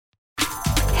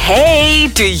Hey,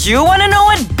 do you want to know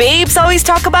what babes always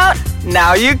talk about?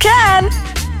 Now you can.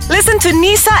 Listen to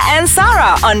Nisa and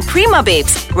Sarah on Prima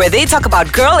Babes, where they talk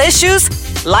about girl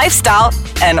issues, lifestyle,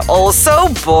 and also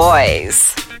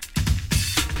boys.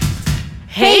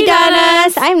 Hey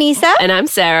Gunners, I'm Nisa. And I'm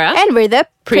Sarah. And we're the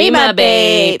Prima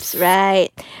Babes.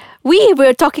 Right. We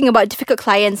were talking about difficult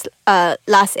clients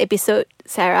last episode,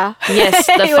 Sarah. Yes,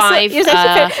 the it was five. It was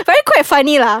actually very quite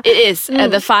funny lah. It is.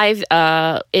 The five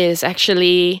is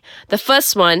actually, the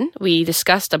first one we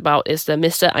discussed about is the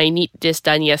Mr. I need this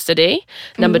done yesterday.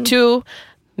 Number 2,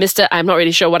 Mr. I'm not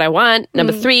really sure what I want.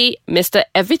 Number 3, Mr.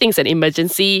 Everything's an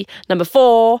emergency. Number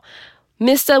 4,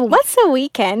 Mr. What's the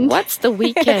weekend? What's the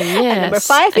weekend? Yes. And number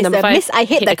 5 is the Miss I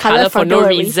hate the colour for no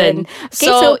reason. Okay,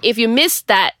 so if you missed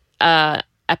that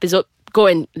episode, go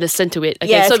and listen to it.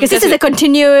 Okay, yes, so because this is a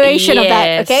continuation of that.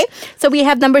 Yes. Okay, so we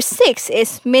have number 6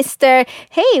 is Mr.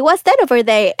 Hey, what's that over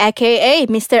there? AKA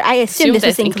Mr. I assume this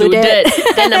is that's included.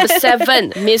 Then number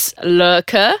 7, Miss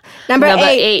Lurker. Number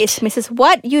 8 is Mrs.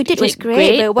 What you did was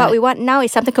great, but what we want now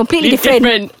is something completely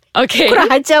different. Okay. Kurang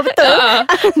ajar betul.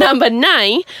 Number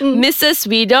 9, Mrs.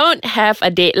 We don't have a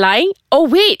deadline. Oh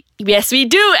wait, yes we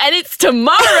do, and it's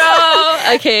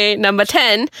tomorrow. Okay. Number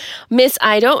 10, Miss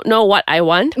I don't know what I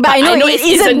want, but I know it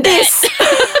isn't this.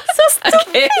 So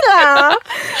stupid lah.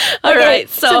 All right.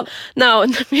 So now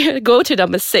we go to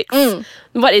number 6.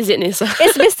 What is it, Nisa?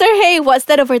 It's Mr. Hey, what's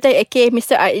that over there? Okay,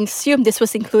 Mr. I assume this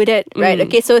was included, right?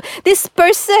 Okay, so this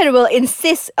person will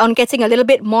insist on getting a little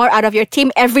bit more out of your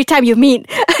team every time you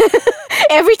meet.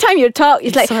 Every time you talk,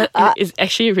 it's like... it's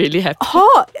actually really happy.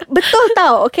 Oh, betul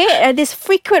tau, okay? And this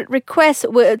frequent request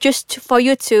will just for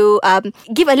you to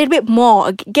give a little bit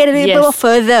more, get a little bit more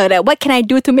further. Like, what can I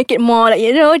do to make it more?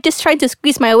 Like, just trying to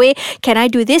squeeze my way. Can I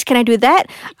do this? Can I do that?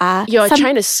 You're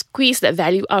trying to squeeze that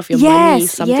value out of your money,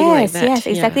 something like that. Yes,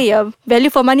 exactly. Your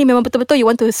value for money, memang betul-betul you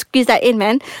want to squeeze that in,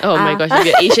 man. Oh my gosh,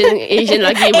 you're Asian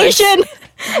lagi. Asian.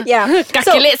 Yeah.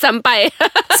 Calculate sampai.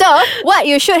 So what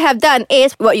you should have done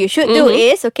is, what you should do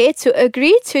is, okay, to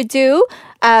agree to do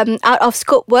out of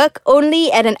scope work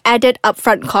only at an added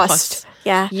upfront cost.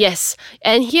 Yeah. Yes.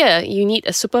 And here you need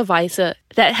a supervisor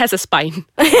that has a spine.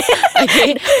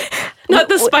 Okay. Not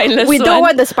the spineless We one. don't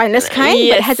want the spineless kind,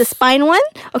 but has a spine one.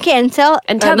 Okay, and tell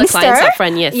the clients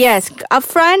upfront, yes. Yes,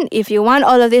 upfront, if you want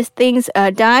all of these things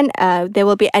done, there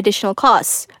will be additional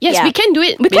costs. Yes, we can do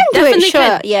it. We can do it, definitely sure.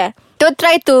 can. Yeah. Don't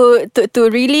try to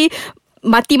really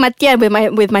mati-matian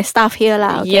with my staff here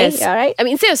lah. Okay? Yes. All right. I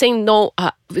mean, instead of saying no,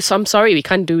 so I'm sorry, we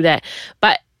can't do that.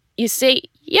 But you say,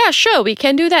 yeah, sure, we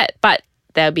can do that. But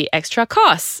there'll be extra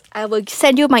costs. I will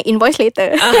send you my invoice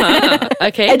later.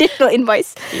 Okay. Additional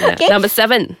invoice. Yeah. Okay. Number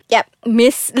 7. Yep.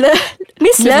 Miss Lurker.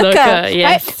 Lurker,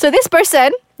 yes. Right? So this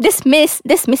person, this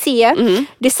Missy,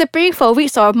 disappearing for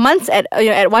weeks or months at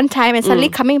one time and suddenly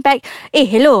coming back, hey,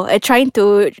 hello, trying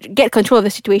to get control of the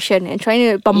situation and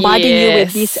trying to bombarding you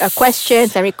with these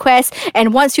questions and requests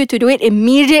and wants you to do it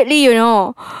immediately,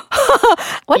 Want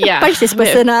to punch this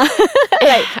person, I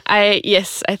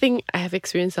think I have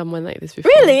experienced someone like this before.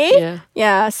 Really? Yeah.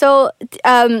 Yeah. So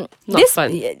Not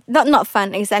fun. Not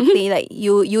fun, exactly. Like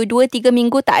you 2-3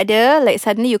 minggu tak ada, like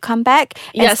suddenly you come back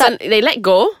and they let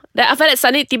go. Then after that,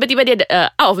 suddenly, tiba-tiba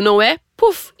dia out of nowhere,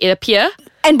 poof, it appear.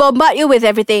 and bombard you with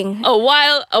everything. A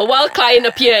wild client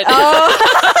appeared. Pokemon.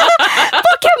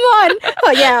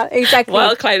 Oh yeah, exactly.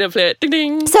 Wild client appeared. Ding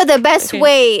ding. So the best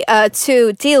way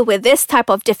to deal with this type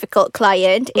of difficult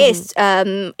client is,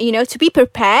 to be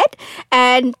prepared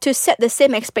and to set the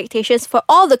same expectations for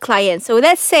all the clients. So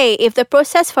let's say if the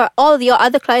process for all your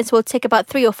other clients will take about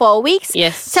 3 or 4 weeks,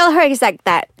 tell her exact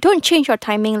that. Don't change your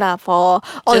timing for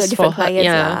all your different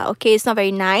clients. Okay, it's not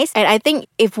very nice. And I think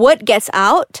if word gets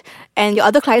out and your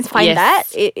other clients find that,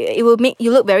 it will make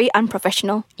you look very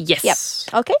unprofessional. Yes. Yep.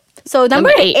 Okay. So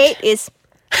number 8 is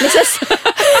Mrs.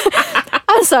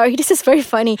 I'm sorry, this is very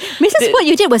funny. Mrs. What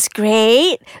you did was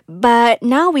great, but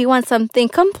now we want something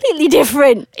completely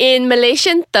different. In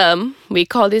Malaysian term, we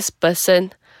call this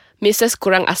person Mrs.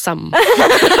 Kurang Asam.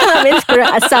 Mrs.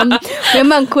 Kurang Asam.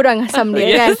 Memang kurang asam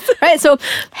dia kan. Right, so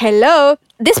hello.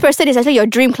 This person is actually your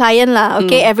dream client lah.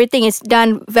 Okay, everything is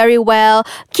done very well.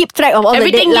 Keep track of all the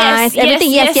deadlines.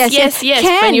 Everything, yes.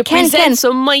 When you present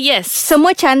semua,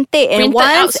 semua cantik. And printed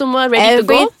once out semua ready to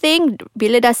go. Everything,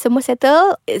 bila dah semua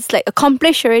settle, it's like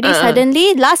accomplished already.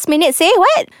 Suddenly, last minute say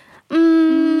what?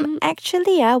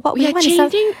 Actually, what we want is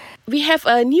something. We have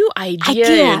a new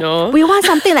idea, We want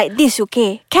something like this,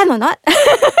 okay? Can or not?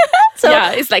 So,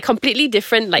 it's like completely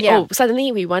different. Like,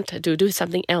 suddenly we want to do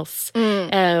something else.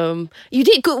 You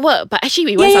did good work, but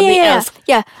actually we want something else.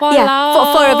 For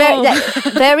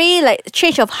a very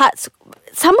change of hearts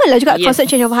sama lah juga constant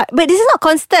change of heart. But this is not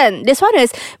constant. This one is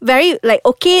very like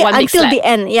okay One big until slap. the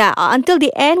end. Yeah, until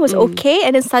the end was okay,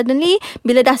 and then suddenly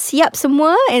bila dah siap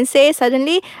semua and say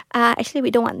suddenly actually we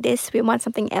don't want this, we want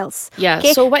something else. Yeah,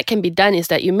 Okay? so what can be done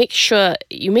is that you make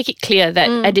it clear that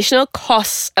additional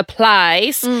costs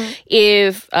applies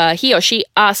if he or she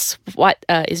asks what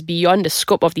is beyond the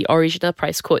scope of the original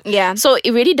price quote. Yeah. So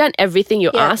it really done everything you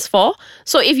asked for.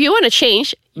 So if you want to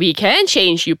change, we can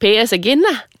change. You pay us again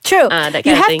lah. True. That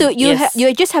You kind of have thing. to. Yes.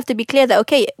 You just have to be clear that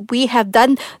okay, we have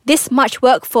done this much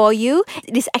work for you.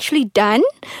 It is actually done.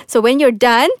 So when you're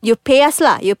done, you pay us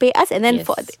lah. You pay us, and then Yes.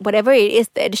 for whatever it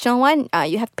is, the additional one,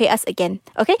 you have to pay us again.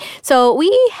 Okay. So we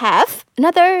have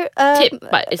another Tip,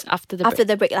 but it's after the after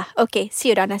break. the break lah. Okay. See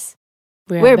you, Donas.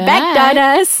 We're back,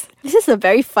 Donas. This is a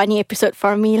very funny episode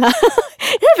for me lah.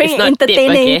 It's very It's not tip,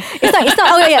 entertaining. okay? It's not.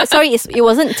 Oh yeah. Sorry. It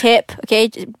wasn't tip.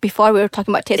 Okay. Before we were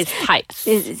talking about tips. It's types.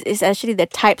 It's actually the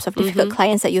types of difficult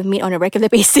clients that you meet on a regular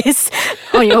basis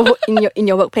on in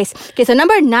your workplace. Okay, so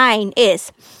number 9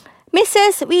 is,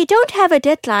 Mrs., we don't have a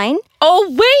deadline.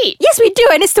 Oh wait. Yes, we do,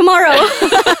 and it's tomorrow.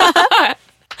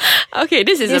 Okay,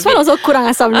 this is This a bit, one also kurang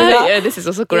asam juga. yeah, this is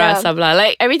also kurang Yeah. asam lah.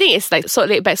 Like everything is like so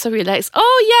laid back, so relaxed.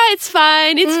 Oh yeah, it's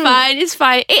fine. It's fine. It's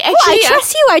fine. Hey, Oh,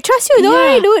 actually, I trust you. Don't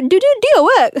worry. Do your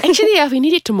work. actually, we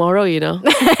need it tomorrow. You know.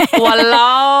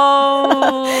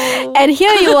 Walao. And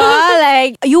here you are,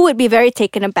 like, you would be very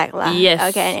taken aback lah. Yes.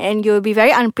 Okay, and you'll be very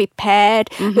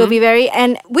unprepared. You'll be very,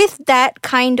 and with that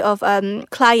kind of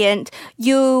client,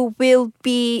 you will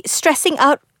be stressing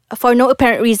out for no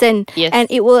apparent reason. Yes.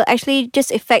 And it will actually just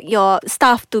affect your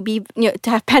staff to be, to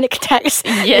have panic attacks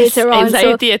Yes, later on.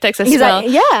 anxiety attacks as well.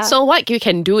 Yeah. So what you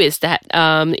can do is that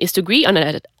is to agree on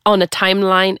a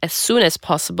timeline as soon as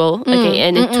possible. Okay,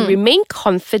 and to remain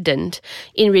confident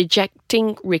in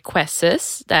rejecting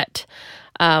requests that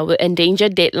will endanger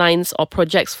deadlines or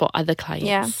projects for other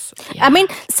clients. I mean,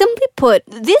 simply put,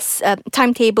 these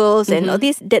timetables and all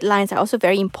these deadlines are also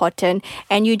very important,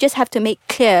 and you just have to make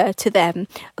clear to them,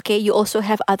 okay, you also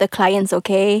have other clients,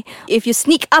 okay? If you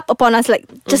sneak up upon us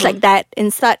just like that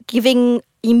and start giving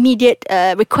immediate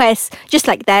requests just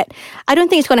like that, I don't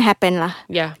think it's going to happen lah.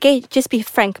 Yeah. Okay, just be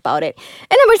frank about it.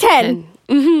 And number 10,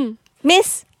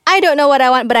 Miss, I don't know what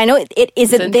I want, but I know it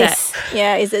isn't Isn't this.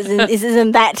 Yeah, it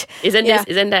isn't that. Isn't Yeah. this?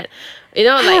 Isn't that? You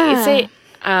know, like you say,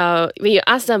 when you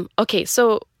ask them, okay,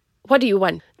 so what do you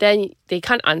want? Then they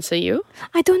can't answer you.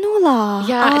 I don't know lah.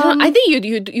 Yeah, I don't know. I think you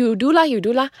do lah.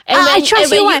 And I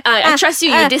trust you. I trust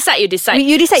you. You decide. You decide.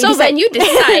 You decide, So you decide. when you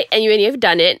decide and when you've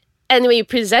done it, and when you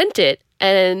present it,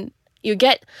 and you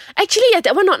get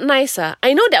that one not nice.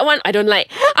 I know that one I don't like.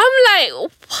 I'm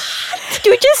like,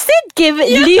 You just said leave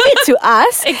it to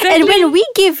us. Exactly. And when we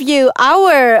give you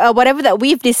our whatever that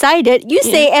we've decided, you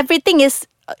say everything is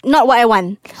not what I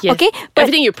want. yes, Okay?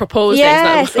 everything you propose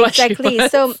Yes, is not what you exactly.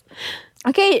 want. So,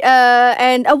 okay,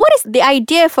 and what is the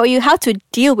idea for you how to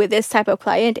deal with this type of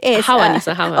client is... How,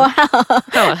 Anissa, how? How,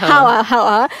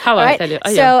 I right? tell you.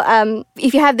 Oh, So,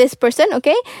 if you have this person,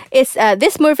 okay, it's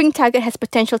this moving target has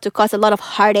potential to cause a lot of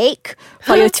heartache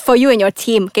for you and your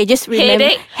team. Okay, just remember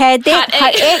Headache,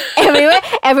 heartache everywhere,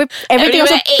 everything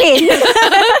also pain.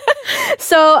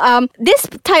 So, this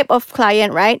type of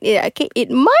client, right? Okay, it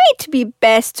might be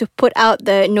best to put out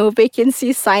the no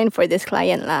vacancy sign for this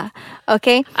client, lah.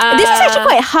 Okay, this is actually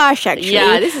quite harsh, actually.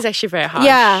 Yeah, this is actually very harsh.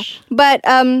 Yeah, but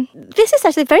this is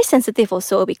actually very sensitive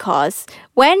also, because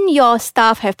when your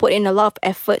staff have put in a lot of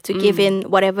effort to give in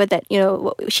whatever that,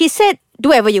 she said, do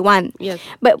whatever you want. Yes.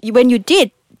 But when you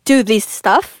did do this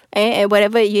stuff, and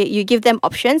whatever you give them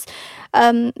options,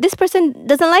 this person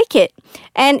doesn't like it.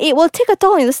 And it will take a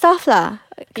toll on the staff lah.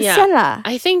 Kesian lah.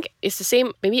 I think it's the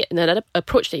same. Maybe another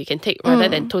approach that you can take rather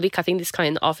than totally cutting this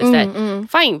client off is that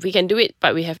fine, we can do it,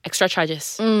 but we have extra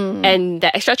charges, and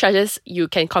the extra charges you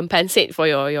can compensate for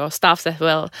your staffs as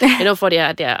well. For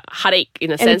their heartache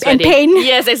in a sense, and when pain.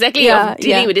 Yes, exactly. Yeah, of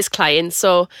dealing yeah. with this client,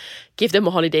 so give them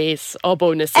more holidays or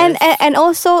bonuses. And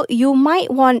also, you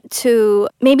might want to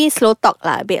maybe slow talk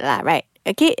lah a bit lah, right?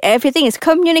 Okay, everything is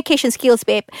communication skills,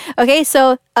 babe. Okay,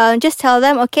 so just tell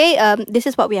them, okay, this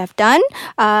is what we have done.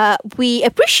 We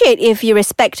appreciate if you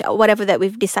respect whatever that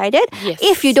we've decided. Yes.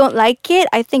 If you don't like it,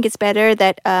 I think it's better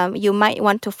that you might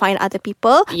want to find other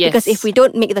people. Yes. Because if we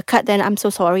don't make the cut, then I'm so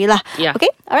sorry lah. Yeah. Okay,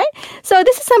 all right. So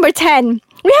this is number 10.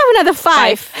 We have another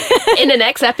 5. in the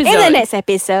next episode. In the next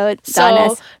episode,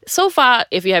 Donas. So far,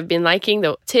 if you have been liking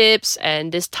the tips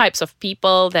and these types of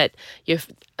people that you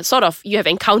have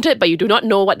encountered, but you do not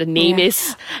know what the name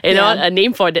is, a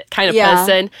name for that kind of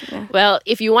person. Yeah. Well,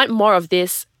 if you want more of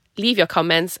this, leave your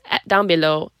comments down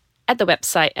below at the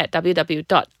website at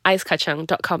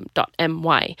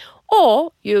www.aiskachang.com.my,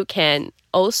 or you can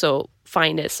also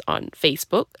find us on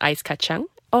Facebook, Ais Kacang.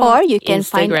 Or you can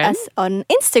find Instagram. us on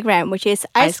Instagram, which is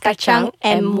Ais Kacang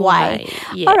MY.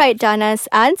 Yes. All right, Donnas.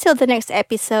 Until the next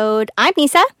episode, I'm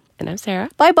Nisa. And I'm Sarah.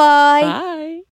 Bye-bye. Bye.